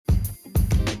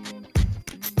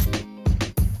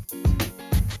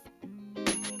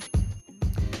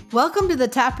Welcome to the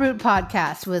Taproot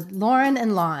Podcast with Lauren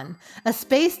and Lon, a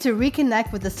space to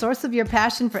reconnect with the source of your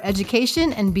passion for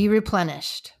education and be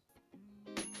replenished.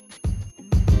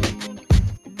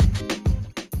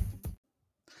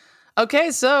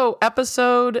 Okay, so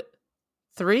episode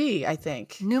 3, I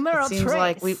think. Numero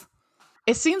tres.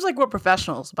 It seems like we're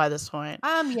professionals by this point.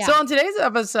 Yeah. So on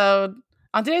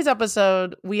today's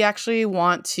episode, we actually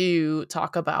want to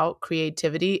talk about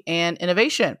creativity and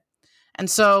innovation. And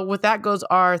so with that goes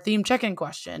our theme check-in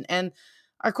question. And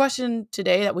our question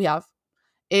today that we have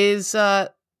is, do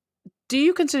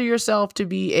you consider yourself to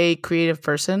be a creative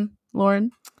person,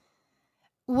 Lauren?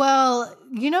 Well,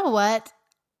 you know what?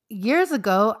 Years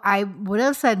ago, I would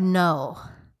have said no.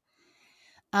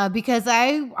 Because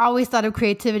I always thought of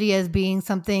creativity as being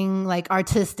something like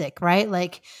artistic, right?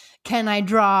 Like, can I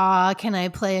draw? Can I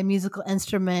play a musical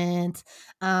instrument?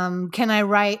 Can I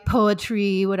write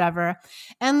poetry? Whatever.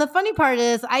 And the funny part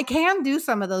is I can do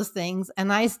some of those things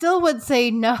and I still would say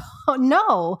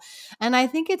no. And I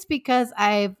think it's because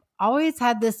I've always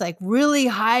had this like really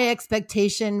high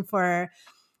expectation for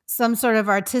some sort of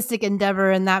artistic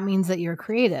endeavor. And that means that you're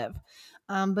creative.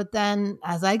 But then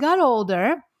as I got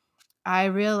older, I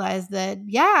realized that,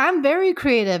 yeah, I'm very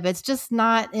creative. It's just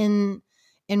not in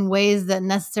ways that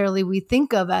necessarily we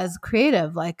think of as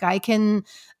creative. Like I can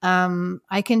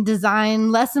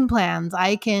design lesson plans.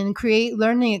 I can create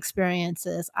learning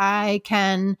experiences. I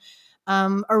can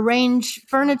arrange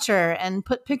furniture and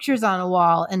put pictures on a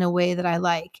wall in a way that I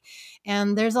like.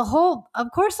 And there's of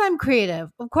course I'm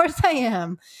creative. Of course I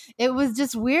am. It was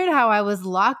just weird how I was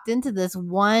locked into this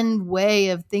one way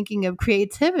of thinking of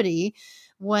creativity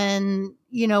when,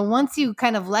 once you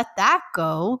kind of let that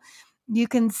go, you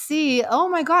can see, oh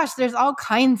my gosh, there's all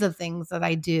kinds of things that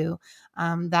I do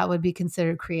that would be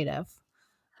considered creative.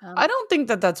 I don't think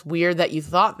that that's weird that you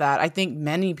thought that. I think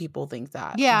many people think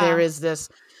that. Yeah. There is this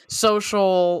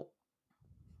social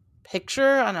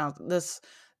picture. I don't know.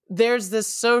 There's this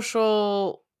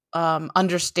social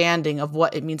understanding of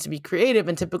what it means to be creative.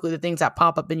 And typically the things that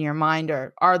pop up in your mind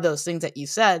are those things that you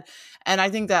said. And I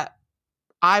think that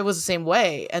I was the same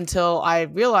way until I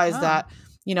realized that,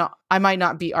 I might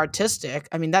not be artistic.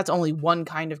 I mean, that's only one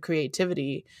kind of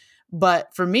creativity.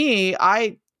 But for me,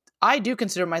 I do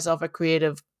consider myself a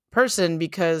creative person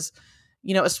because,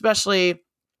 especially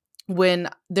when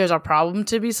there's a problem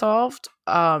to be solved,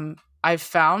 I've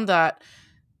found that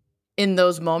in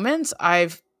those moments,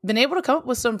 I've been able to come up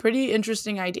with some pretty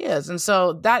interesting ideas. And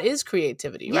so that is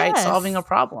creativity, right? Solving a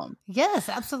problem. Yes,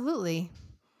 absolutely.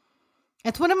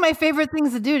 It's one of my favorite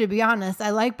things to do, to be honest. I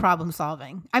like problem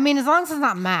solving. I mean, as long as it's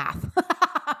not math.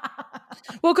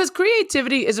 Well, because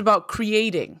creativity is about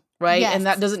creating, right? Yes. And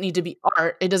that doesn't need to be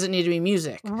art. It doesn't need to be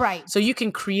music. Right. So you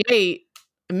can create,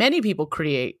 many people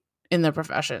create in their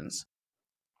professions.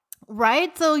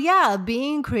 Right. So yeah,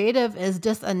 being creative is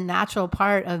just a natural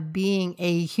part of being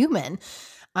a human.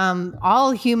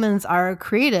 All humans are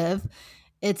creative.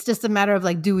 It's just a matter of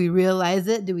like, do we realize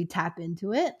it? Do we tap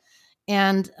into it?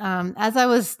 And as I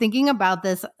was thinking about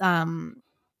this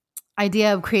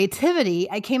idea of creativity,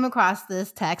 I came across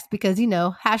this text because,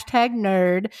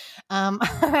 #nerd.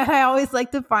 I always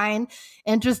like to find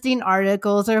interesting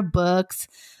articles or books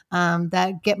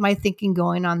that get my thinking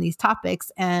going on these topics.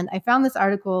 And I found this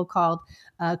article called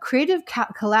Creative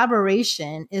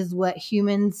Collaboration is What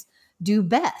Humans Do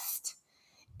Best.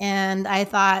 And I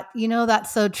thought,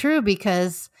 that's so true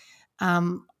because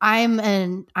I'm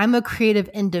a creative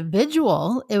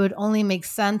individual. It would only make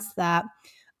sense that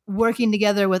working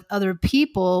together with other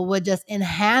people would just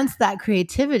enhance that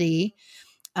creativity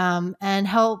and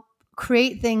help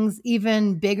create things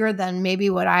even bigger than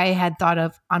maybe what I had thought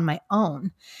of on my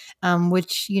own,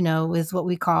 which, is what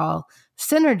we call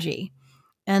synergy.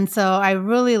 And so I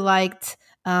really liked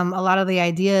a lot of the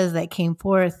ideas that came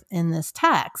forth in this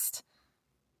text.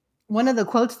 One of the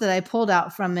quotes that I pulled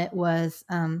out from it was,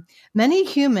 many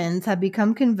humans have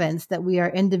become convinced that we are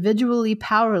individually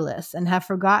powerless and have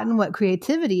forgotten what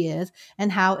creativity is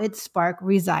and how its spark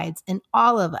resides in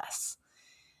all of us.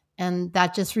 And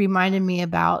that just reminded me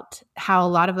about how a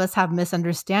lot of us have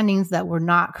misunderstandings that we're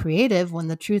not creative when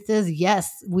the truth is,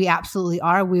 yes, we absolutely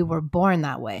are. We were born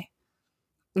that way.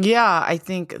 Yeah, I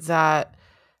think that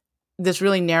this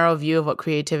really narrow view of what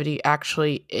creativity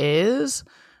actually is,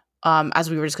 as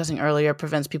we were discussing earlier,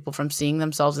 prevents people from seeing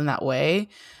themselves in that way.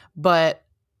 But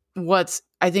what's,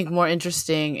 I think, more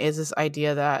interesting is this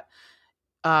idea that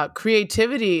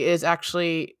creativity is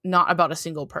actually not about a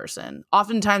single person.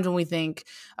 Oftentimes when we think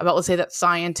about, let's say, that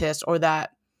scientist or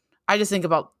that, I just think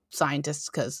about scientists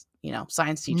because,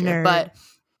 science teacher. Nerd. But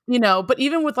But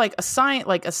even with like a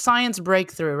science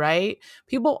breakthrough, right?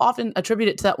 People often attribute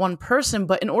it to that one person,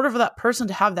 but in order for that person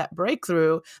to have that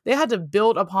breakthrough, they had to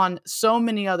build upon so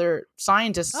many other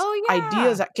scientists' Oh ideas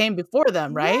yeah. that came before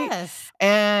them, right? Yes.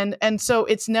 And so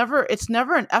it's never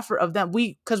an effort of them.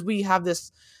 Because we have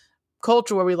this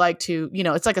culture where we like to,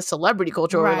 it's like a celebrity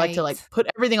culture where we like to Right. like put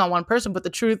everything on one person, but the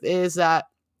truth is that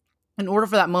in order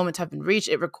for that moment to have been reached,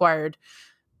 it required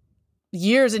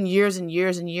years and years and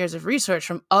years and years of research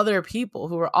from other people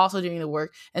who were also doing the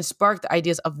work and spark the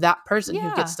ideas of that person who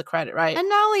Yeah. gets the credit, right? And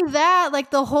not only that, like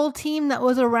the whole team that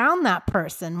was around that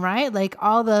person, right? Like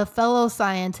all the fellow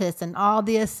scientists and all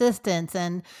the assistants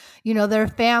and, their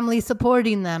family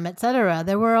supporting them, et cetera.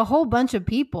 There were a whole bunch of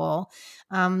people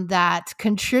that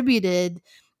contributed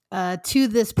to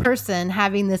this person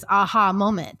having this aha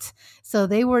moment. So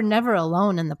they were never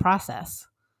alone in the process.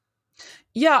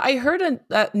 Yeah, I heard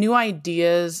that new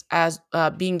ideas as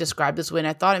being described this way, and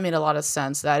I thought it made a lot of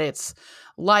sense that it's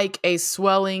like a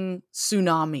swelling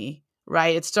tsunami,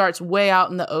 right? It starts way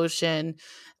out in the ocean,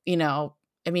 you know,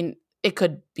 I mean, it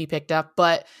could be picked up,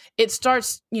 but it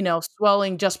starts,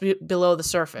 swelling just below the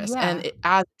surface. Yeah. And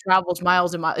as it travels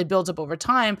miles and miles, it builds up over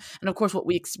time. And of course, what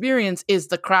we experience is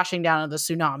the crashing down of the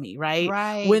tsunami, right?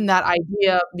 Right. When that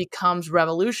idea becomes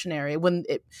revolutionary, when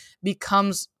it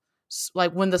becomes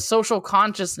like when the social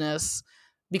consciousness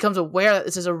becomes aware that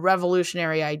this is a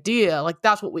revolutionary idea, like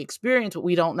that's what we experience, but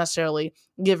we don't necessarily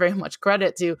give very much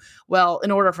credit to. Well,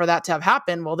 in order for that to have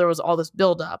happened, well, there was all this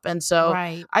buildup. And so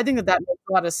Right. I think that makes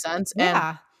a lot of sense. And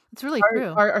Yeah. It's really our,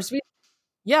 true. our, our species,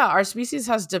 yeah, our species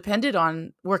has depended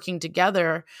on working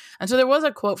together. And so there was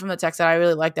a quote from the text that I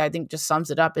really liked that I think just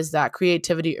sums it up, is that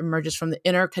creativity emerges from the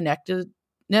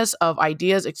interconnectedness of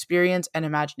ideas, experience, and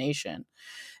imagination.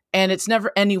 And it's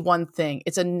never any one thing.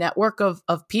 It's a network of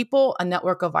people, a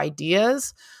network of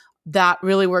ideas that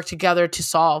really work together to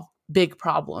solve big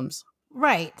problems.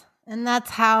 Right. And that's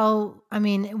how,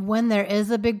 when there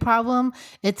is a big problem,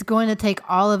 it's going to take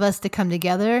all of us to come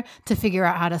together to figure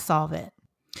out how to solve it.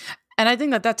 And I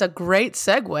think that that's a great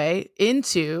segue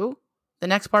into the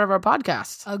next part of our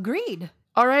podcast. Agreed.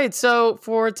 All right. So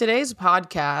for today's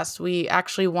podcast, we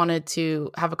actually wanted to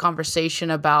have a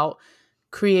conversation about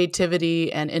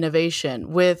creativity and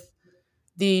innovation. With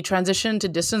the transition to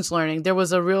distance learning, there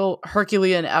was a real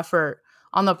Herculean effort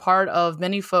on the part of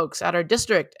many folks at our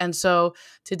district. And so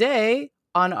today,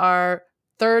 on our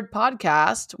third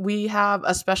podcast, we have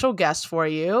a special guest for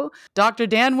you, Dr.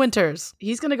 Dan Winters.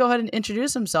 He's going to go ahead and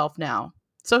introduce himself now.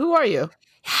 So who are you?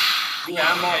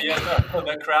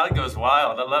 The crowd goes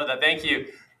wild. I love that. Thank you,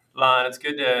 Lon. It's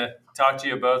good to talk to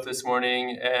you both this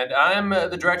morning. And I'm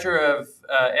the director of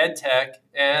Ed Tech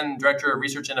and director of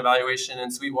research and evaluation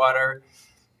in Sweetwater.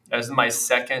 As my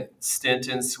second stint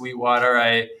in Sweetwater,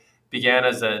 I began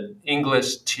as an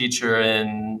English teacher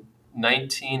in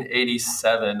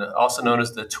 1987, also known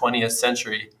as the 20th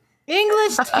century.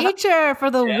 English teacher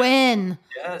for the win.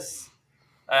 Yes.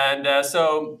 And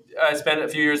so I spent a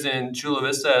few years in Chula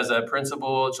Vista as a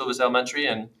principal at Chula Vista Elementary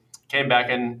and came back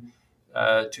in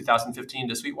 2015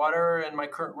 to Sweetwater in my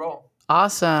current role.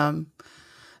 Awesome.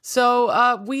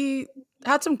 So we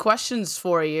had some questions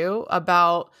for you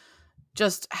about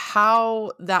just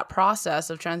how that process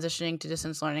of transitioning to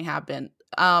distance learning happened.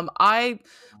 I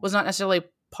was not necessarily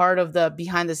part of the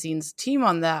behind the scenes team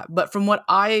on that, but from what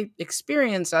I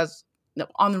experienced as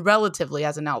relatively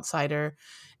as an outsider,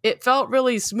 it felt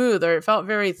really smooth, or it felt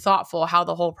very thoughtful how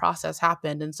the whole process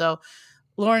happened. And so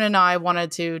Lauren and I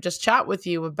wanted to just chat with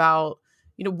you about,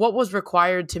 what was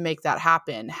required to make that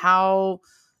happen. How,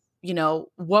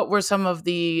 what were some of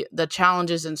the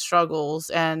challenges and struggles,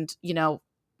 and,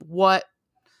 what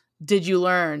did you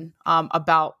learn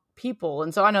about people?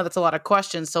 And so I know that's a lot of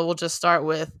questions, so we'll just start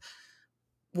with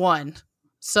one.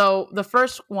 So the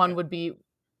first one would be,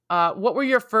 what were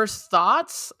your first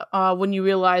thoughts when you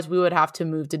realized we would have to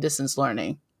move to distance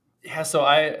learning? Yeah, so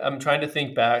I'm trying to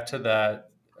think back to that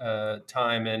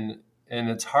time, and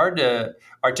it's hard to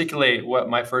articulate what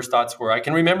my first thoughts were. I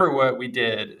can remember what we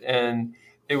did, and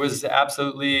it was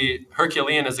absolutely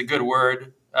Herculean is a good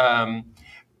word.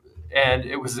 And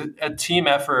it was a team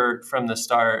effort from the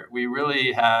start. We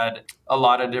really had a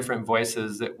lot of different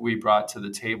voices that we brought to the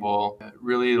table,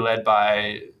 really led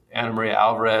by Ana Maria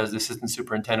Alvarez, the Assistant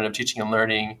Superintendent of Teaching and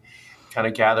Learning, kind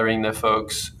of gathering the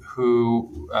folks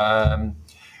who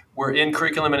were in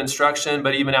curriculum and instruction,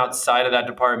 but even outside of that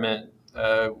department,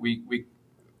 we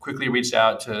quickly reached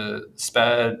out to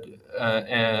SPED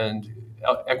and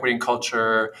Equity and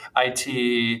Culture,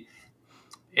 IT,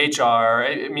 HR.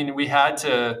 I mean, we had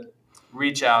to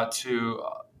reach out to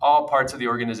all parts of the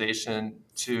organization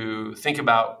to think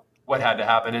about what had to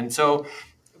happen. And so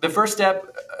the first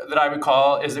step that I would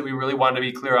call is that we really wanted to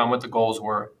be clear on what the goals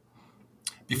were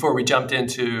before we jumped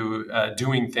into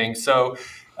doing things. So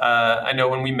I know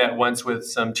when we met once with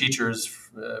some teachers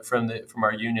from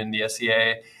our union, the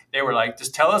SEA, they were like,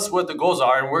 just tell us what the goals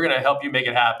are and we're going to help you make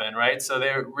it happen, right? So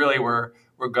they really were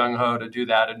gung-ho to do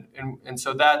that. And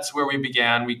so that's where we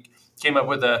began. We came up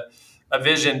with a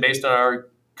vision based on our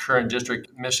current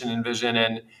district mission and vision,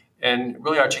 and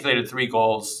really articulated 3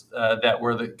 goals that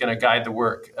were going to guide the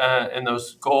work. And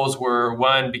those goals were,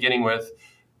 one, beginning with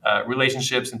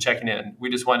relationships and checking in. We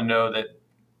just want to know that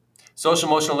social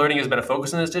emotional learning has been a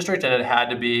focus in this district, and it had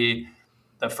to be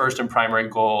the first and primary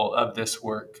goal of this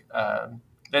work.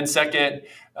 Then second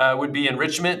would be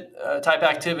enrichment type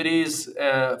activities,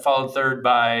 followed third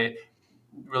by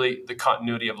really the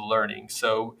continuity of learning.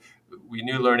 So we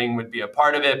knew learning would be a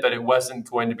part of it, but it wasn't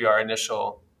going to be our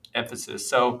initial emphasis.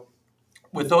 So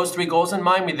with those 3 goals in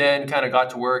mind, we then kind of got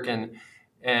to work,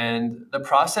 and the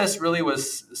process really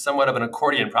was somewhat of an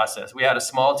accordion process. We had a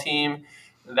small team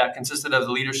that consisted of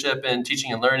the leadership in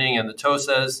teaching and learning and the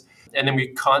TOSAs, and then we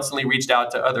constantly reached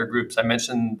out to other groups. I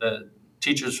mentioned the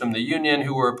teachers from the union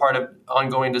who were part of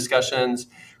ongoing discussions.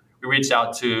 We reached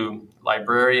out to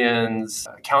librarians,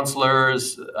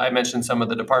 counselors. I mentioned some of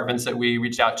the departments that we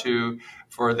reached out to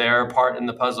for their part in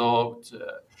the puzzle.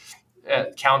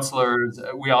 Counselors.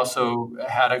 We also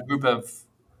had a group of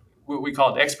what we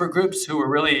called expert groups who were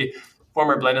really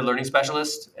former blended learning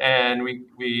specialists, and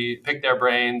we picked their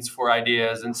brains for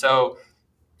ideas. And so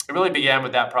it really began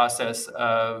with that process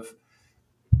of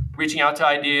reaching out to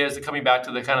ideas, coming back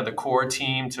to the kind of the core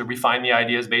team to refine the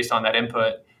ideas based on that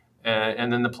input,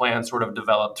 and then the plan sort of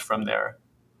developed from there.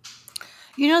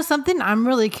 Something I'm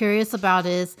really curious about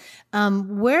is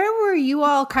where were you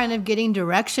all kind of getting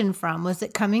direction from? Was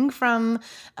it coming from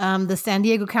the San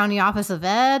Diego County Office of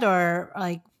Ed, or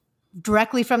like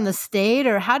directly from the state,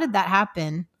 or how did that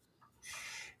happen?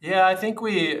 Yeah, I think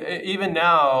even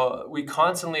now, we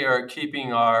constantly are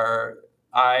keeping our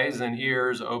eyes and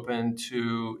ears open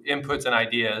to inputs and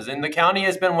ideas. And the county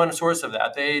has been one source of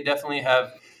that. They definitely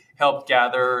have helped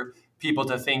gather people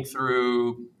to think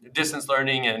through distance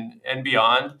learning and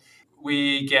beyond.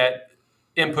 We get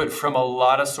input from a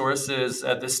lot of sources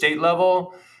at the state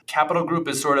level. Capital Group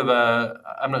is sort of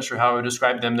I'm not sure how I would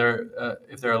describe them.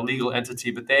 If they're a legal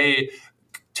entity, but they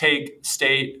take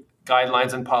state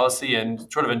guidelines and policy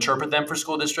and sort of interpret them for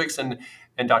school districts. And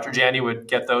Dr. Janney would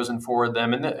get those and forward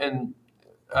them. And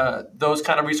those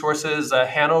kind of resources.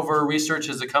 Hanover Research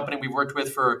is a company we've worked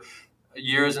with for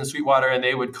years in Sweetwater, and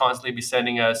they would constantly be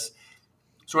sending us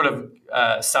sort of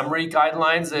summary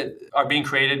guidelines that are being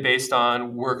created based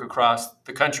on work across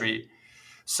the country.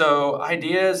 So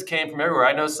ideas came from everywhere.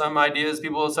 I know some of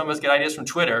us get ideas from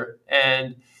Twitter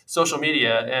and social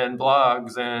media and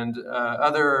blogs and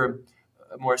other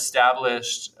more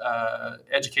established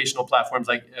educational platforms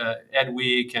like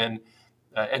EdWeek and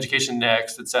Education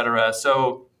Next, et cetera.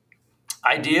 So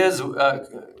ideas,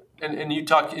 and you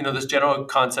talk, this general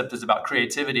concept is about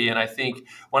creativity. And I think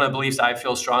one of the beliefs I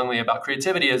feel strongly about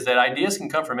creativity is that ideas can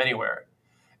come from anywhere.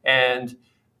 And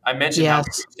I mentioned how we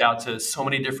reached out to so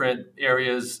many different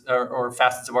areas or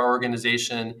facets of our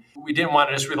organization. We didn't want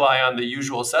to just rely on the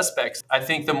usual suspects. I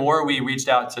think the more we reached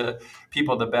out to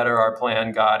people, the better our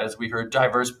plan got, as we heard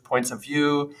diverse points of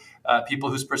view, people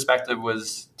whose perspective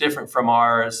was different from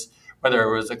ours, whether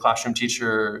it was a classroom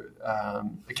teacher,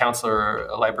 a counselor,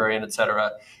 a librarian, et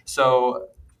cetera. So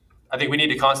I think we need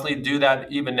to constantly do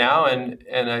that even now. And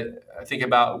I think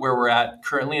about where we're at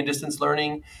currently in distance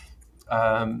learning.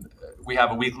 We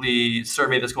have a weekly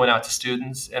survey that's going out to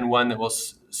students, and one that will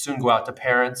soon go out to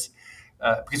parents,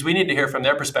 because we need to hear from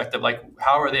their perspective, like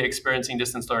how are they experiencing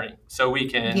distance learning, so we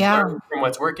can learn from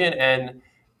what's working and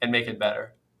make it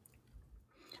better.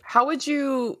 How would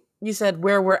you said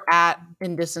where we're at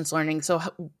in distance learning. So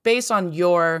based on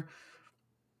your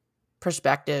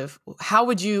perspective, how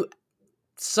would you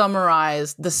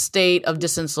summarize the state of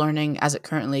distance learning as it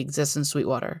currently exists in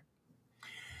Sweetwater?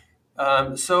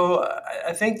 So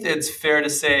I think it's fair to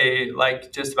say,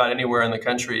 like just about anywhere in the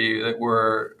country, that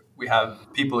we have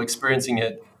people experiencing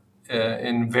it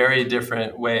in very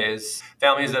different ways.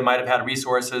 Families that might have had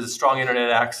resources, strong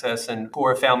internet access, and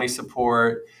poor family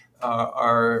support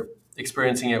are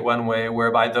experiencing it one way,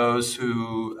 whereby those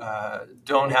who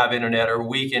don't have internet or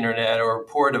weak internet or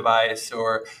poor device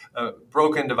or a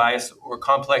broken device or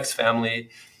complex family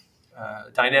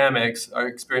dynamics are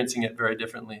experiencing it very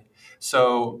differently.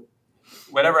 So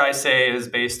whatever I say is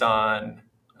based on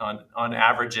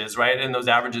averages, right? And those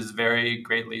averages vary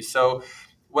greatly. So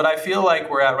what I feel like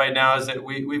we're at right now is that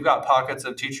we've got pockets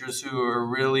of teachers who are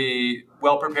really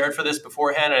well prepared for this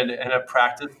beforehand and have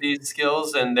practiced these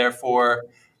skills and therefore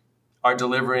are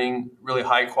delivering really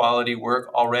high quality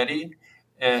work already.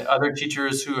 And other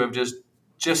teachers who have just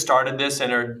started this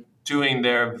and are doing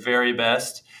their very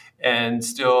best and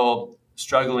still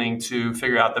struggling to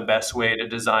figure out the best way to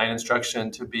design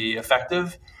instruction to be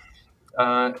effective.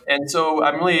 And so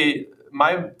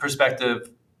my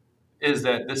perspective is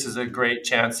that this is a great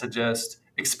chance to just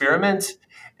experiment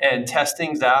and test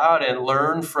things out and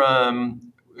learn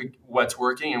from what's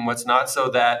working and what's not, so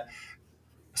that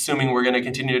assuming we're going to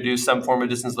continue to do some form of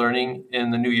distance learning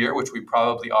in the new year, which we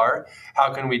probably are,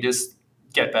 how can we just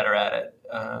get better at it?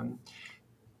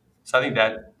 So I think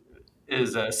that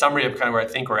is a summary of kind of where I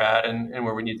think we're at and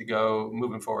where we need to go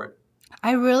moving forward.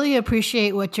 I really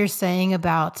appreciate what you're saying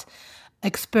about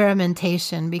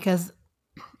experimentation, because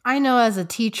I know as a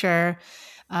teacher,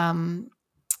 and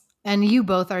you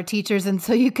both are teachers, and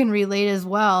so you can relate as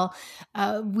well,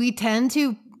 we tend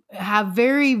to have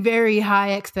very, very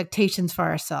high expectations for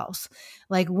ourselves.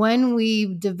 Like when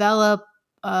we develop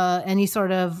any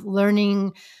sort of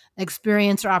learning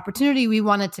experience or opportunity, we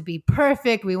want it to be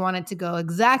perfect. We want it to go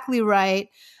exactly right.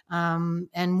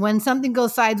 And when something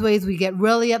goes sideways, we get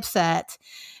really upset.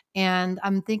 And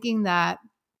I'm thinking that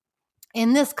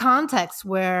in this context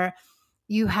where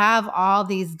you have all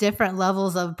these different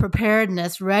levels of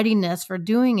preparedness, readiness for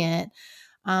doing it,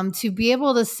 to be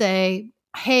able to say,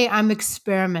 hey, I'm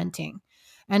experimenting.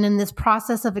 And in this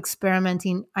process of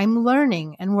experimenting, I'm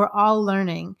learning, and we're all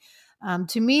learning.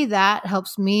 To me, that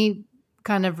helps me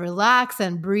kind of relax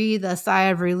and breathe a sigh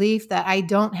of relief that I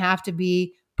don't have to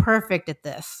be perfect at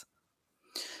this.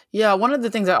 Yeah, one of the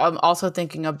things that I'm also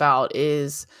thinking about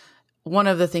is one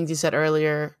of the things you said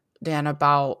earlier, Dan,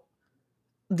 about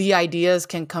the ideas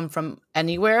can come from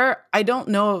anywhere. I don't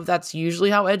know if that's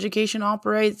usually how education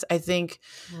operates. I think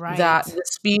that the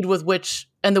speed with which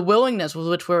and the willingness with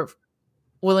which we're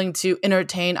willing to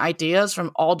entertain ideas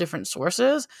from all different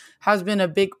sources has been a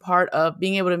big part of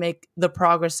being able to make the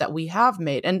progress that we have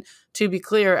made. And to be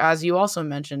clear, as you also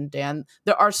mentioned, Dan,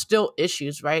 there are still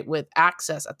issues, right, with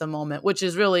access at the moment, which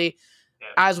is really,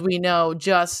 as we know,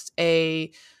 just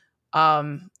it's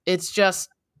just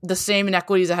the same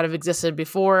inequities that have existed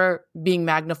before being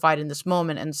magnified in this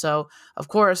moment. And so, of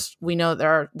course, we know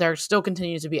there still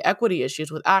continues to be equity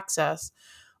issues with access.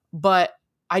 But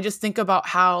I just think about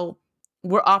how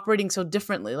we're operating so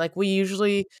differently. Like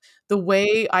the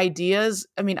way ideas,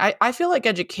 I mean, I feel like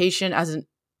education as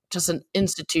just an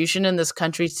institution in this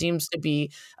country seems to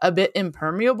be a bit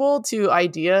impermeable to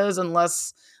ideas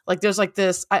unless like there's like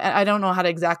this, I don't know how to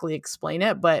exactly explain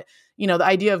it, but the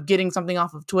idea of getting something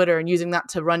off of Twitter and using that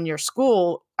to run your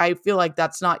school, I feel like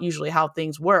that's not usually how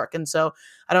things work. And so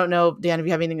I don't know, Dan, if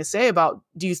you have anything to say about,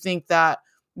 do you think that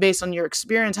based on your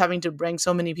experience having to bring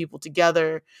so many people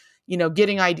together,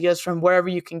 getting ideas from wherever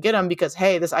you can get them because,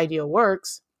 hey, this idea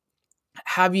works.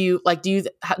 Does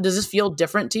this feel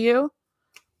different to you?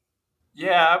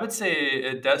 Yeah, I would say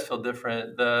it does feel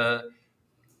different.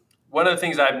 One of the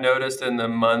things I've noticed in the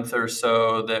month or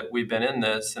so that we've been in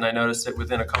this, and I noticed it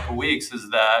within a couple of weeks, is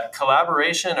that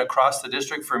collaboration across the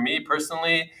district for me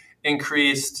personally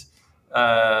increased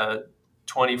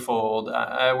 20-fold.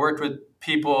 I worked with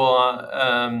people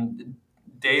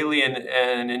daily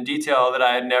and in detail that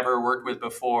I had never worked with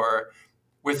before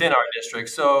within our district.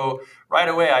 So right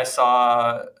away, I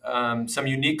saw some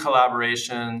unique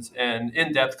collaborations and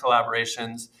in-depth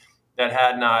collaborations that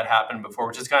had not happened before,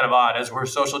 which is kind of odd. As we're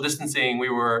social distancing, we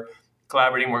were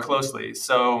collaborating more closely.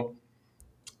 So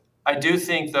I do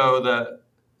think, though,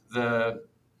 the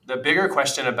bigger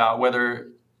question about whether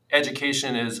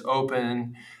education is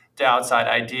open to outside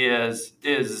ideas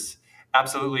is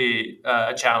absolutely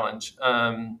a challenge.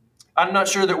 I'm not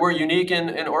sure that we're unique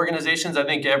in organizations. I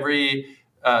think every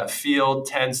field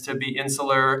tends to be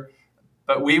insular,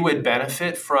 but we would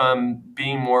benefit from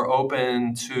being more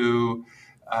open to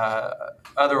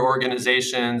other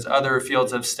organizations, other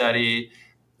fields of study.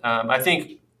 I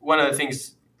think one of the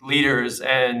things leaders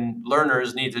and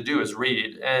learners need to do is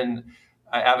read. And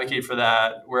I advocate for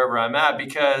that wherever I'm at,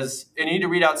 because you need to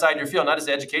read outside your field, not just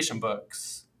education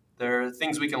books. There are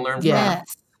things we can learn from.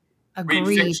 Read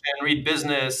fiction, read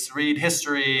business, read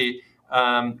history.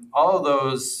 All of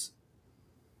those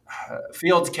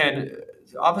fields can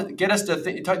often get us to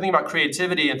think about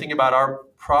creativity and think about our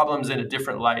problems in a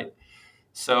different light.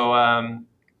 So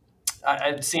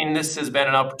I've seen this has been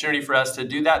an opportunity for us to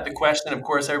do that. The question, of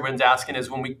course, everyone's asking is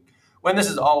when this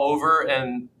is all over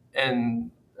and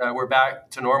we're back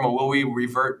to normal, will we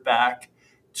revert back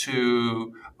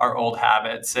to our old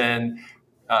habits? And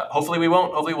hopefully we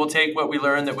won't. Hopefully we'll take what we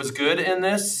learned that was good in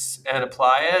this and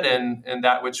apply it, and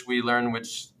that which we learned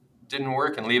which didn't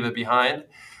work and leave it behind.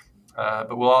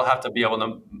 But we'll all have to be able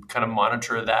to kind of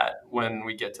monitor that when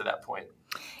we get to that point.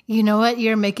 You know what?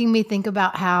 You're making me think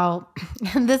about how,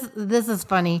 and this is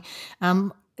funny.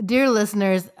 Dear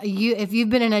listeners, if you've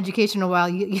been in education a while,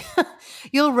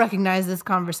 you'll recognize this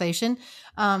conversation.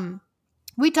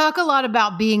 We talk a lot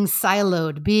about being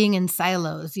siloed, being in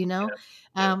silos,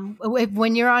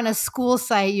 when you're on a school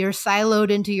site, you're siloed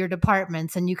into your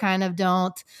departments and you kind of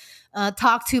don't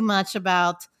talk too much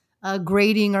about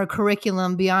grading or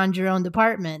curriculum beyond your own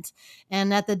department.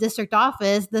 And at the district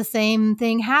office, the same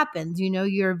thing happens.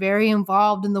 You're very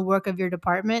involved in the work of your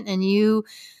department, and you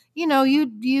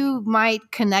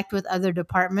might connect with other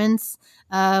departments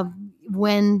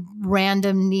when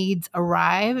random needs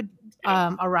arise,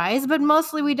 but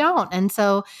mostly we don't. And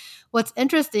so what's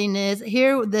interesting is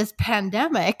here, this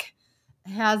pandemic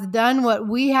has done what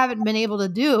we haven't been able to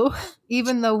do,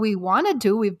 even though we wanted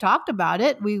to. We've talked about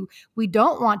it. We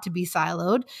don't want to be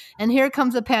siloed. And here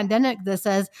comes a pandemic that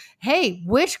says, hey,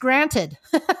 wish granted.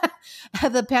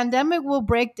 The pandemic will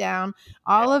break down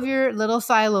all of your little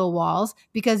silo walls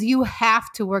because you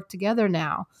have to work together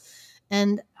now.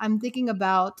 And I'm thinking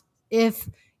about if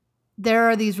there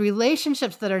are these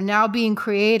relationships that are now being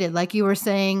created. Like you were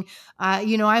saying,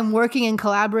 I'm working and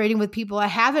collaborating with people I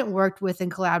haven't worked with and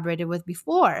collaborated with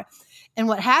before. And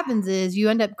what happens is you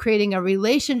end up creating a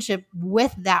relationship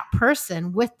with that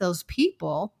person, with those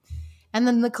people. And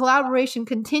then the collaboration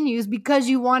continues because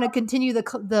you want to continue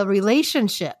the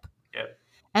relationship.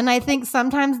 And I think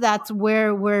sometimes that's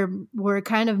where we're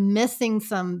kind of missing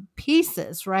some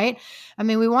pieces, right? I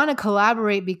mean, we want to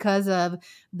collaborate because of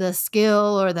the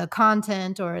skill or the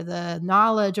content or the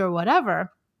knowledge or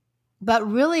whatever. But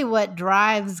really what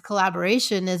drives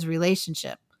collaboration is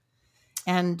relationship.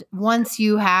 And once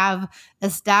you have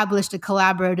established a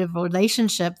collaborative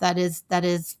relationship that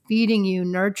is feeding you,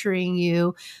 nurturing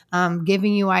you,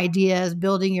 giving you ideas,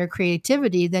 building your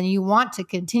creativity, then you want to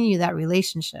continue that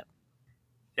relationship.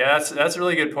 Yeah, that's a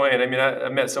really good point. I mean,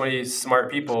 I've met so many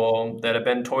smart people that have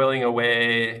been toiling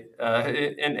away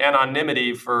in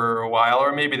anonymity for a while,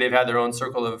 or maybe they've had their own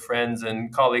circle of friends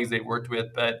and colleagues they've worked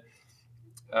with. But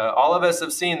all of us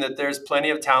have seen that there's plenty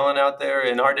of talent out there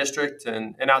in our district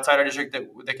and outside our district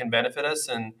that can benefit us.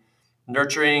 And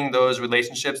nurturing those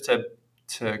relationships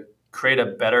to create a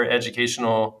better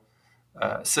educational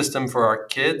system for our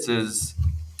kids is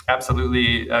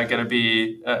absolutely going to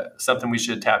be something we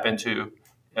should tap into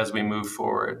as we move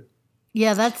forward.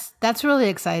 Yeah, that's really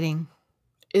exciting.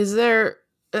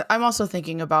 I'm also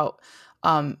thinking about,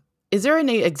 is there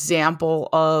any example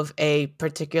of a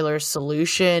particular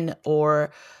solution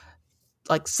or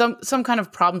like some kind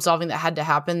of problem solving that had to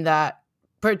happen that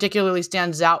particularly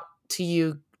stands out to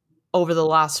you over the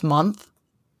last month?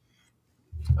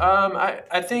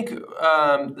 I think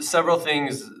several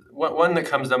things. One that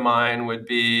comes to mind would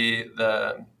be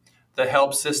the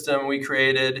help system we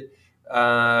created.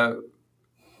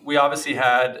 We obviously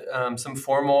had some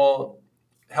formal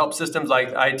help systems like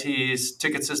IT's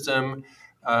ticket system,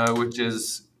 which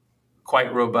is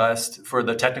quite robust for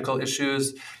the technical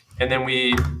issues. And then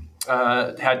we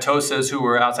had TOSAs who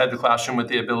were outside the classroom with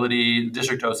the ability,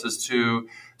 district TOSAs, to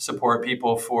support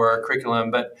people for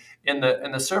curriculum. But in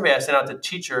the survey I sent out to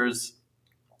teachers,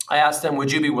 I asked them,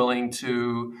 would you be willing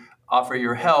to offer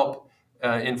your help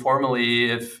informally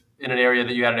if in an area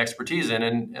that you had an expertise in?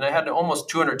 And I had almost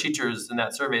 200 teachers in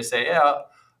that survey say, yeah,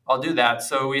 I'll do that.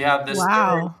 So we have this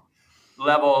third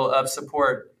level of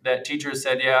support that teachers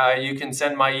said, yeah, you can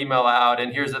send my email out,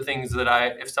 and here's the things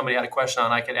that if somebody had a question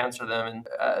on, I could answer them. And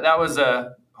that was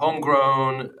a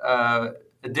homegrown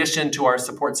addition to our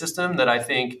support system that I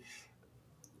think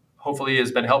hopefully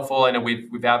has been helpful. I know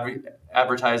we've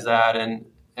advertised that, and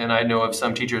I know of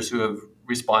some teachers who have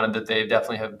responded that they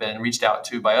definitely have been reached out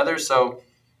to by others. So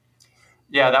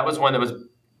yeah, that was one that was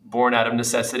born out of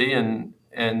necessity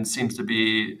and seems to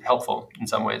be helpful in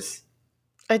some ways.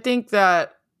 I think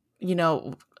that,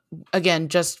 again,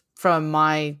 just from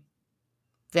my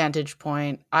vantage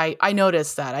point, I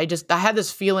noticed that. I had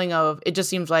this feeling of, it just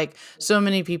seems like so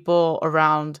many people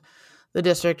around the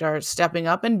district are stepping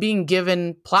up and being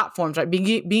given platforms, right?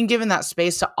 Being given that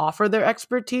space to offer their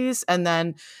expertise. And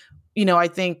then, I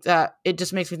think that it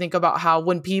just makes me think about how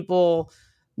when people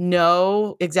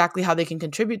know exactly how they can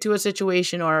contribute to a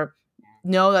situation or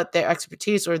know that their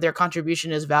expertise or their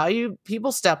contribution is valued,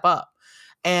 people step up.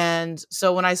 And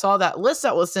so when I saw that list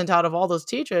that was sent out of all those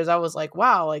teachers, I was like,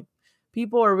 wow, like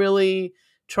people are really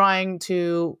trying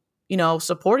to,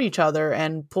 support each other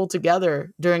and pull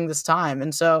together during this time.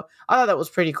 And so I thought that was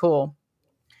pretty cool.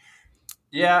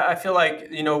 Yeah, I feel like,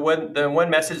 when the one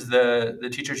message the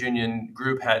teachers union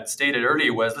group had stated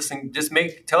earlier was, listen, just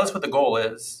tell us what the goal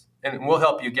is, and we'll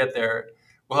help you get there.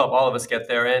 We'll help all of us get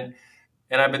there. And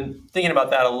I've been thinking about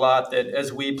that a lot, that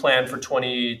as we plan for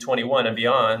 2021 and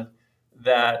beyond,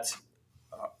 that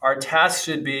our task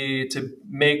should be to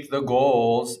make the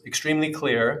goals extremely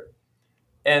clear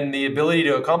and the ability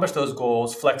to accomplish those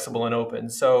goals flexible and open.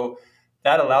 So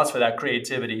that allows for that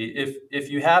creativity. If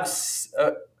you have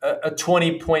a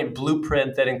 20-point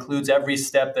blueprint that includes every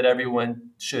step that everyone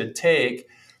should take,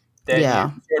 then you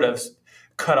Yeah. sort of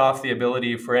cut off the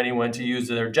ability for anyone to use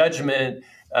their judgment,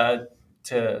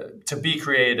 to be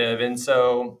creative. And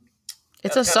so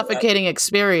It's that's a kind of that. suffocating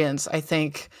experience, I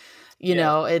think. You Yeah.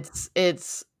 know, it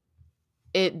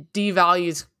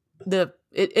devalues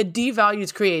it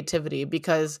devalues creativity,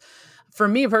 because for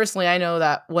me personally, I know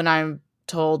that when I'm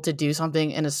told to do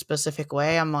something in a specific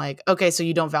way, I'm like, okay, so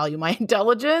you don't value my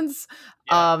intelligence,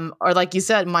 Yeah. or like you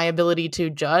said, my ability to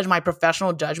judge, my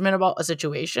professional judgment about a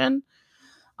situation.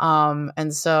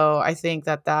 And so I think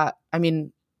I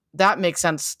mean, that makes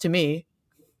sense to me.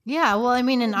 Yeah, well, I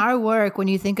mean, in our work, when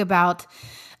you think about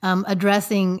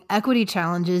addressing equity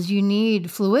challenges, you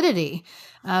need fluidity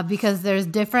because there's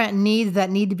different needs that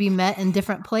need to be met in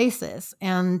different places.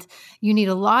 And you need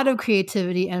a lot of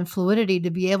creativity and fluidity to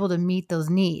be able to meet those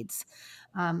needs.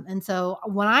 And so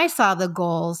when I saw the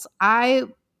goals, I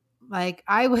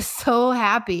was so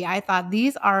happy. I thought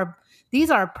these are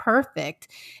perfect.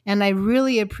 And I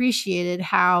really appreciated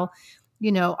how,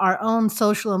 our own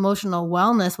social emotional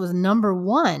wellness was number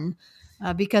one.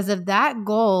 Because if that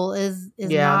goal is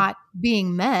Yeah. not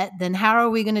being met, then how are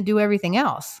we going to do everything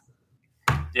else?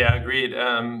 Yeah, agreed.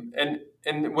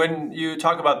 And when you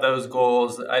talk about those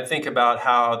goals, I think about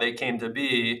how they came to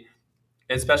be,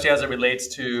 especially as it relates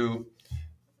to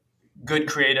good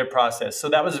creative process. So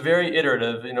that was very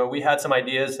iterative. We had some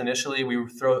ideas initially. We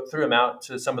threw them out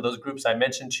to some of those groups I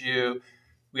mentioned to you.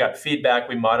 We got feedback.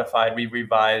 We modified. We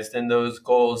revised, and those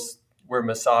goals were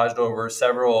massaged over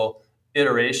several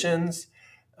iterations.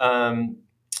 Um,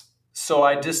 so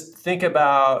I just think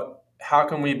about how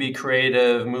can we be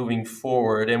creative moving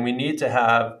forward, and we need to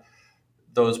have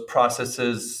those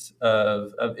processes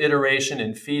of iteration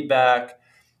and feedback.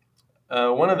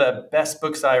 One of the best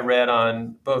books I read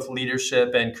on both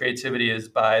leadership and creativity is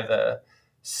by the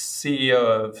CEO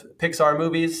of Pixar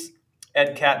movies,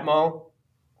 Ed Catmull.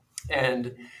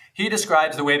 And he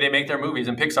describes the way they make their movies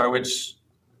in Pixar, which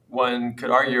one could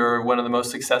argue are one of the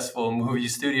most successful movie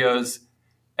studios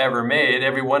ever made.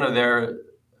 Every one of their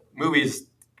movies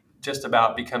just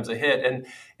about becomes a hit.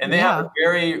 And they have a Yeah.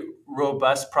 very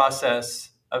robust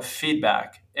process of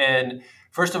feedback. And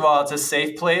first of all, it's a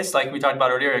safe place, like we talked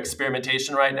about earlier,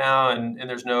 experimentation right now, and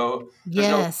there's no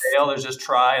Yes. fail, there's just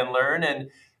try and learn. And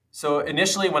so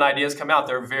initially when ideas come out,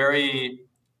 they're very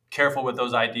careful with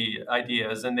those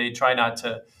ideas, and they try not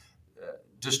to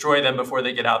destroy them before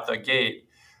they get out the gate.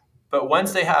 But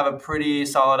once they have a pretty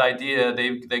solid idea,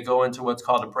 they go into what's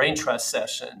called a brain trust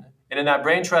session. And in that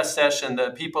brain trust session,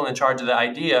 the people in charge of the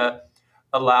idea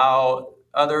allow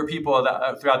other people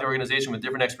throughout the organization with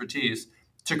different expertise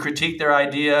to critique their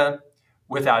idea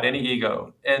without any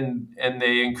ego. And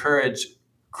they encourage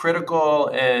critical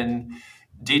and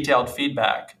detailed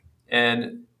feedback.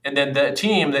 And then the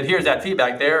team that hears that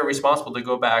feedback, they're responsible to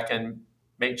go back and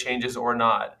make changes or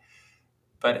not.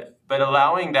 But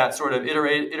allowing that sort of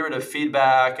iterative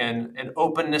feedback and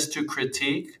openness to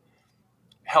critique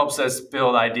helps us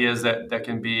build ideas that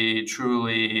can be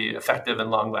truly effective and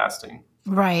long lasting.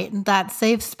 Right. That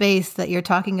safe space that you're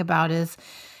talking about is,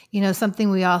 something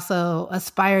we also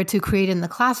aspire to create in the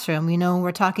classroom.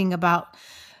 We're talking about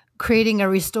creating a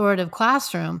restorative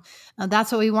classroom.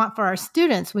 That's what we want for our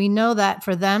students. We know that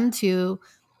for them to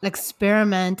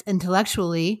experiment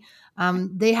intellectually,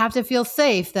 they have to feel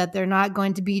safe that they're not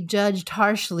going to be judged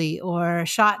harshly or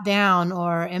shot down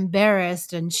or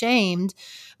embarrassed and shamed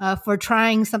for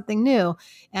trying something new.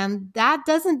 And that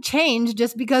doesn't change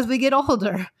just because we get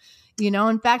older.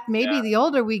 In fact, maybe Yeah. the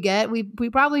older we get, we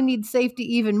probably need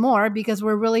safety even more because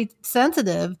we're really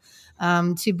sensitive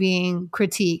to being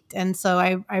critiqued. And so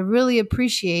I really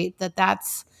appreciate that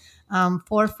that's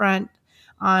forefront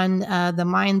on the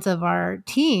minds of our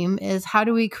team is how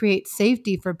do we create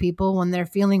safety for people when they're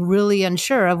feeling really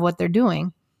unsure of what they're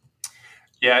doing?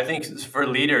 Yeah, I think for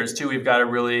leaders too, we've got to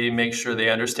really make sure they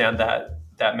understand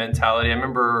that mentality. I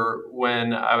remember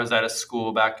when I was at a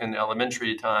school back in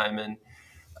elementary time, and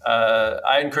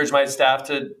I encouraged my staff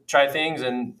to try things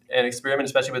and experiment,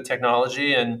 especially with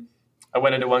technology. And I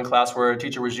went into one class where a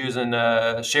teacher was using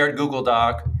a shared Google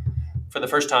Doc for the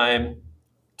first time.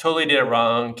 Totally did it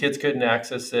wrong. Kids couldn't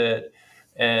access it.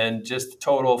 and just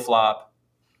total flop.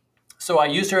 So I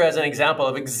used her as an example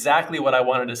of exactly what I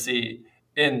wanted to see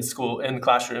in school, in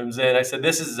classrooms. And I said,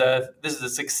 this is a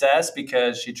success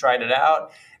because she tried it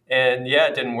out, and yeah,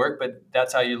 it didn't work, but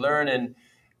that's how you learn. And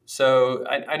so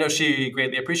I know she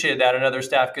greatly appreciated that, and other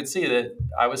staff could see that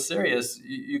I was serious.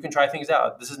 You can try things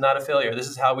out. This is not a failure. This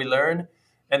is how we learn.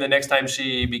 And the next time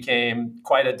she became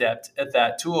quite adept at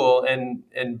that tool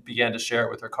and began to share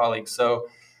it with her colleagues. So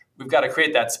we've got to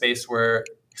create that space where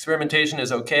experimentation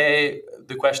is okay.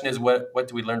 The question is, what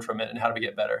do we learn from it and how do we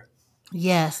get better?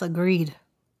 Yes, agreed.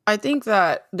 I think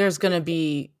that there's going to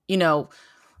be,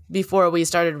 before we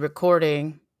started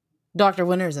recording, Dr.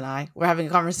 Winters and I were having a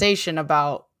conversation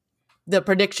about the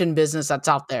prediction business that's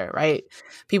out there, right?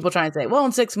 People trying to say, well,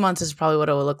 in 6 months, this is probably what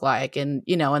it will look like, and,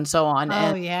 and so on. Oh,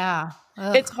 and yeah.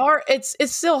 Ugh. It's hard. It's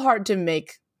still hard to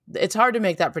make. It's hard to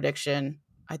make that prediction.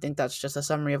 I think that's just a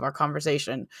summary of our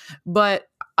conversation. But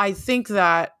I think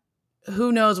that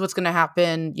who knows what's going to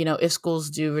happen, if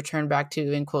schools do return back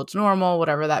to, in quotes, normal,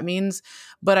 whatever that means.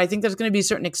 But I think there's going to be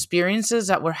certain experiences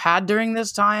that were had during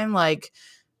this time, like,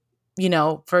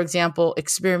 for example,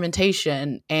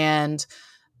 experimentation and,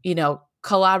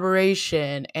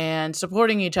 collaboration and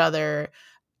supporting each other.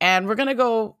 And we're going to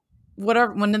go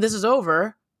whatever, when this is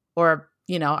over, or,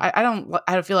 I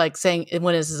don't feel like saying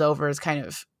when this is over is kind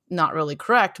of not really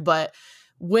correct, but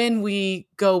when we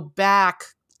go back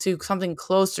to something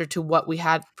closer to what we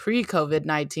had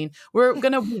pre-COVID-19, we're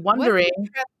going to be wondering.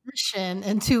 Transition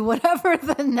into whatever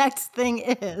the next thing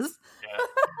is.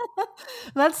 Yeah.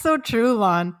 That's so true,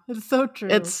 Lon. It's so true.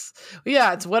 It's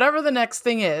whatever the next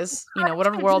thing is,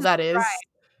 whatever world that is. Right.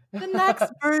 The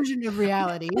next version of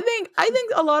reality. I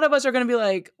think a lot of us are going to be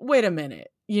like, wait a minute.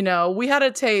 We had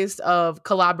a taste of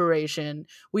collaboration.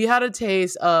 We had a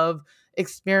taste of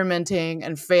experimenting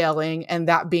and failing and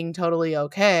that being totally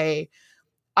okay.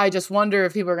 I just wonder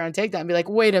if people are going to take that and be like,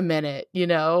 wait a minute,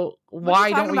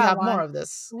 why don't we have more of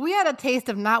this? We had a taste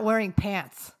of not wearing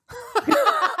pants.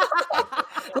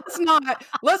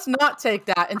 Let's not take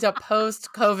that into post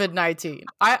COVID-19.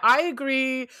 I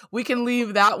agree. We can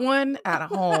leave that one at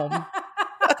home.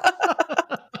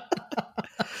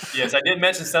 Yes, I did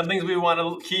mention some things we want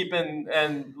to keep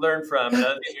and learn from, and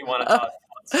other things we want to talk about.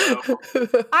 So.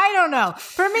 I don't know.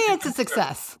 For me, it's a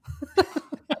success.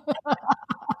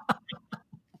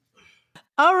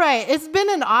 All right. It's been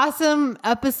an awesome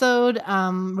episode.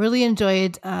 Really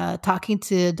enjoyed talking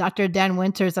to Dr. Dan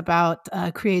Winters about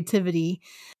creativity.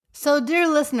 So, dear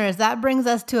listeners, that brings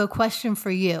us to a question for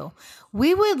you.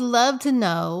 We would love to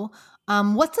know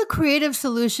what's a creative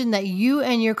solution that you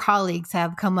and your colleagues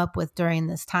have come up with during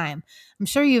this time? I'm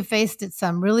sure you've faced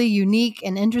some really unique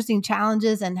and interesting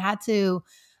challenges and had to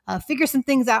figure some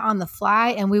things out on the fly,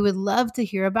 and we would love to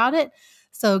hear about it.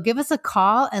 So give us a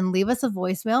call and leave us a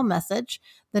voicemail message.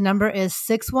 The number is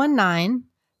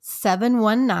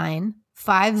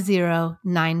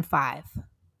 619-719-5095.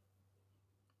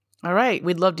 All right.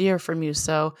 We'd love to hear from you.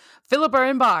 So fill up our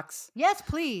inbox. Yes,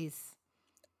 please.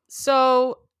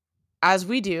 So as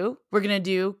we do, we're going to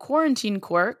do quarantine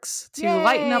quirks to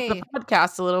lighten up the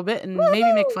podcast a little bit and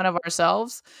maybe make fun of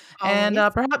ourselves. And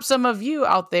perhaps some of you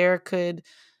out there could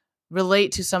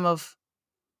relate to some of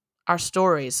our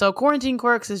stories. So quarantine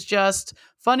quirks is just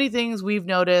funny things we've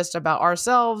noticed about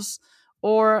ourselves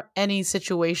or any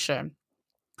situation.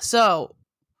 So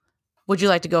would you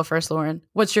like to go first, Lauren?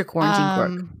 What's your quarantine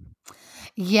quirk?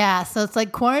 Yeah, so it's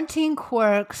like quarantine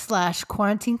quirk /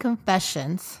 quarantine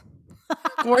confessions.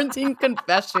 Quarantine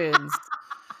confessions.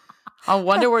 I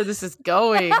wonder where this is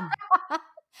going.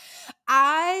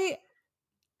 I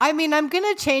mean, I'm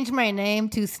going to change my name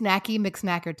to Snacky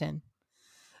McSnackerton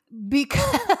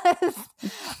because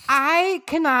I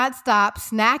cannot stop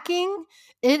snacking.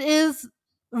 It is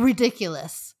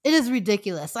ridiculous. It is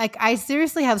ridiculous. Like, I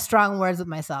seriously have strong words with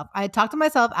myself. I talk to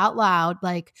myself out loud,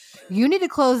 like, you need to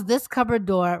close this cupboard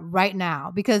door right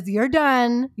now because you're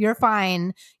done. You're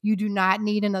fine. You do not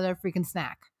need another freaking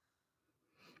snack.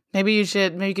 Maybe you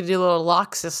could do a little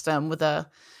lock system with a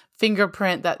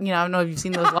fingerprint that, I don't know if you've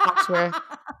seen those locks where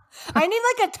I need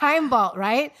like a time vault,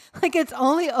 right? Like it's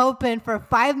only open for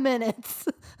 5 minutes.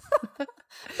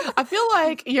 I feel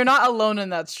like you're not alone in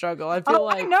that struggle. I feel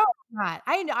like I know I'm not.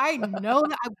 I know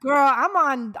that, girl. I'm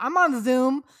on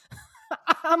Zoom.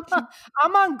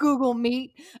 I'm on Google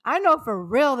Meet. I know for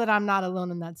real that I'm not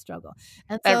alone in that struggle.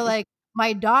 And so like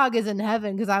my dog is in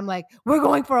heaven because I'm like, we're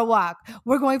going for a walk.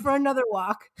 We're going for another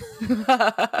walk.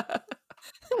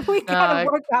 We gotta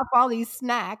work off all these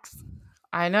snacks.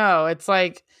 I know. It's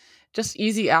like just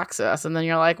easy access. And then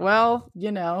you're like, well,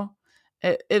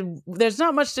 there's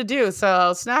not much to do.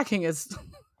 So snacking is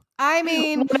I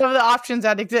mean, one of the options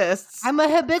that exists. I'm a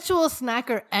habitual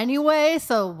snacker anyway.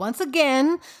 So once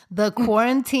again, the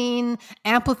quarantine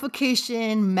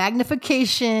amplification,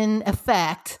 magnification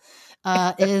effect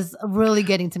is really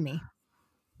getting to me.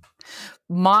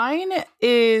 Mine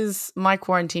is my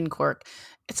quarantine quirk.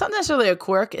 It's not necessarily a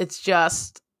quirk. It's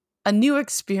just a new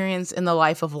experience in the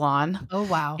life of Lon. Oh,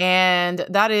 wow. And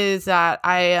that is that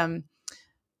I am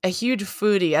a huge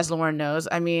foodie, as Lauren knows.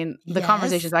 I mean, the Yes.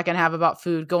 conversations I can have about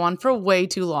food go on for way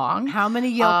too long. How many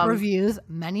Yelp reviews?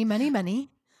 Many, many, many.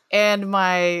 And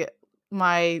my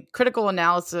critical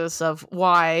analysis of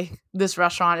why this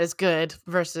restaurant is good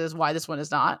versus why this one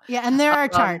is not. Yeah, and there are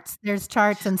charts. There's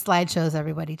charts and slideshows,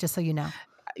 everybody, just so you know.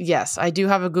 Yes, I do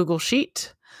have a Google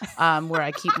Sheet where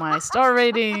I keep my star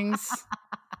ratings.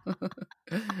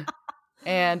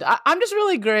 And I'm just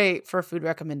really great for food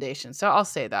recommendations. So I'll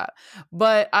say that.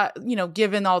 But,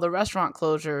 given all the restaurant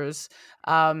closures,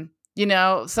 some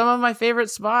of my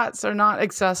favorite spots are not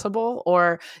accessible,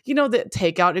 or, the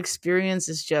takeout experience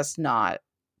is just not.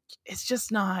 It's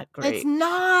just not great. It's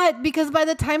not, because by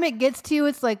the time it gets to you,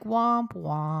 it's like womp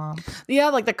womp. Yeah,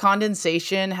 like the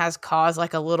condensation has caused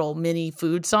like a little mini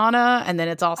food sauna, and then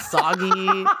it's all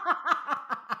soggy.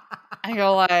 I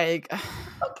go like,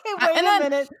 okay, wait a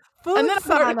minute. Food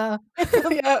sauna.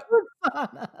 Yeah, food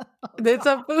sauna. It's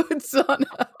a food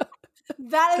sauna.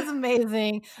 That is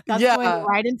amazing. That's going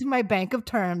right into my bank of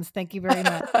terms. Thank you very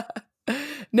much.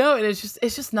 No, and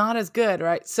it's just not as good,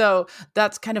 right? So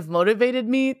that's kind of motivated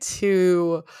me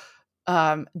to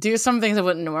do some things I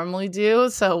wouldn't normally do.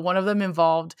 So one of them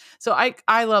involved. So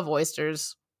I love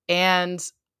oysters, and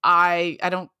I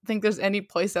don't think there's any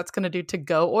place that's going to do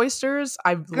to-go oysters.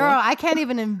 I can't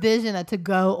even envision a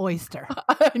to-go oyster.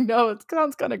 I know, it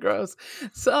sounds kind of gross.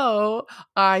 So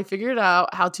I figured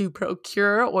out how to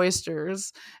procure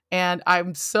oysters, and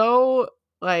I'm so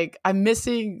I'm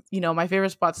missing, my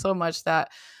favorite spot so much that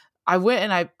I went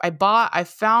and I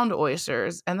found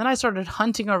oysters, and then I started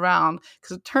hunting around,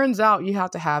 because it turns out you have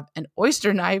to have an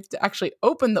oyster knife to actually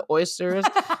open the oysters.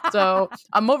 So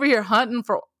I'm over here hunting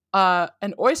for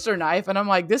an oyster knife, and I'm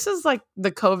like, this is like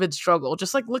the COVID struggle,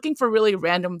 just like looking for really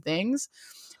random things.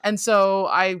 And so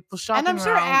I was shopping around. And I'm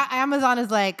sure Amazon is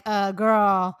like,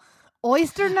 girl,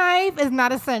 oyster knife is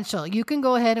not essential. You can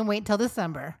go ahead and wait till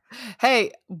December.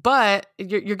 Hey, but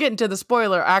you're getting to the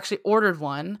spoiler. I actually ordered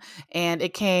one, and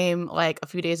it came like a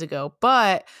few days ago.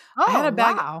 But I had a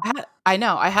bag. Wow.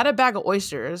 I had a bag of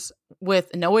oysters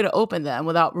with no way to open them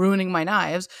without ruining my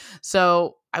knives.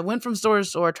 So I went from store to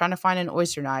store trying to find an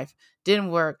oyster knife.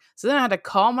 Didn't work. So then I had to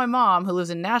call my mom, who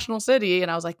lives in National City, and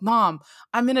I was like, Mom,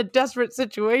 I'm in a desperate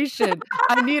situation.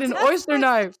 I need an oyster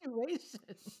knife.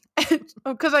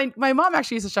 Because my mom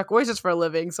actually used to shuck oysters for a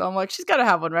living. So I'm like, she's got to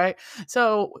have one, right?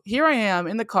 So here I am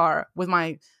in the car with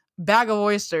my bag of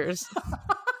oysters.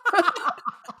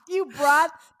 You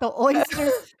brought the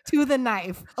oysters to the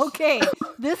knife. Okay,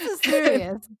 this is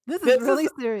serious. This is really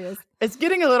serious. It's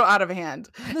getting a little out of hand.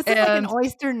 This is like an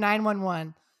oyster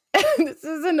 911. This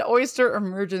is an oyster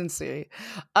emergency.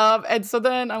 And so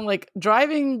then I'm like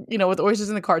driving, with oysters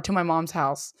in the car to my mom's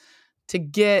house to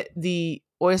get the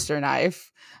oyster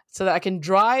knife so that I can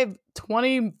drive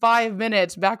 25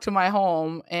 minutes back to my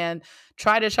home and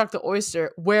try to shuck the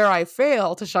oyster, where I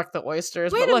fail to shuck the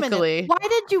oysters. Wait but a luckily, minute. Why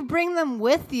did you bring them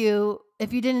with you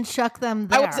if you didn't shuck them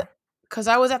there? Because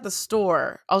I was at the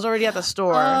store. I was already at the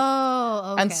store.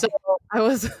 Oh, okay. And so I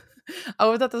was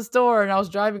at the store, and I was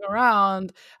driving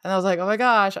around, and I was like, oh my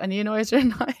gosh, I need an oyster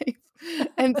knife.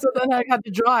 And so then I had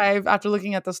to drive, after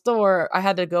looking at the store, I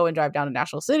had to go and drive down to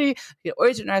National City to get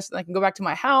oyster knives, and I can go back to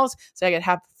my house so I could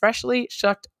have freshly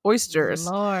shucked oysters.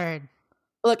 Lord.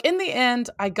 Look, in the end,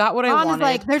 I got what I wanted.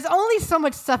 Like, there's only so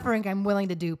much suffering I'm willing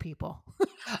to do, people.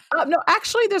 No,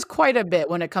 actually, there's quite a bit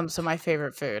when it comes to my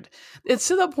favorite food. It's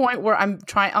to the point where I'm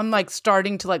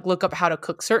starting to look up how to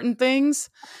cook certain things.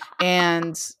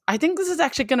 And I think this is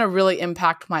actually going to really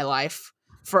impact my life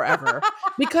forever,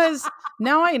 because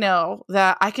now I know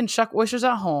that I can shuck oysters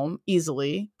at home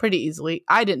pretty easily.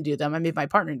 I didn't do them. I made my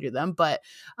partner do them, but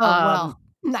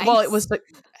nice. Well, it was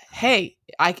hey,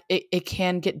 it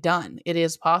can get done. It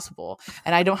is possible.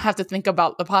 And I don't have to think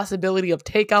about the possibility of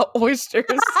takeout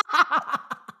oysters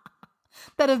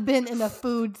that have been in a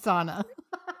food sauna.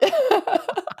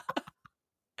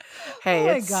 Hey, oh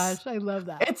my gosh, I love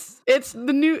that. It's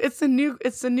the new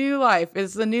life.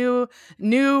 It's the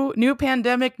new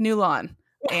pandemic, new Lon.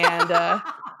 And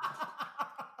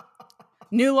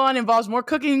new Lon involves more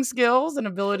cooking skills and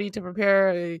ability to prepare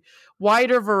a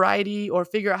wider variety or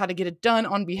figure out how to get it done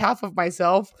on behalf of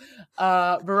myself.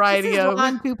 Variety this is of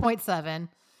Lon 2.7.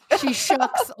 She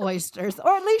shucks oysters,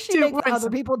 or at least she makes other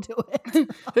people do it.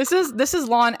 This is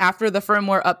Lon after the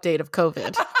firmware update of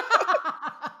COVID.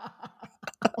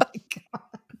 Oh my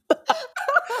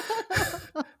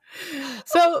God.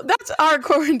 So that's our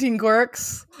quarantine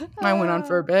quirks. I went on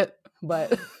for a bit,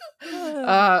 but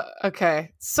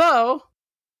okay. So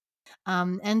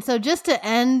and so just to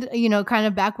end, kind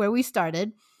of back where we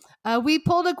started, we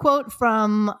pulled a quote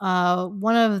from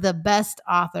one of the best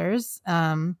authors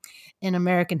in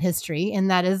American history, and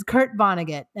that is Kurt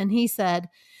Vonnegut. And he said,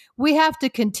 "We have to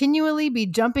continually be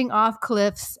jumping off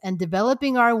cliffs and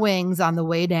developing our wings on the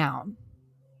way down."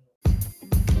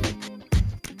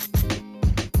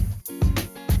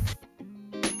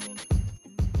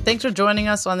 Thanks for joining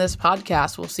us on this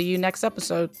podcast. We'll see you next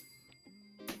episode.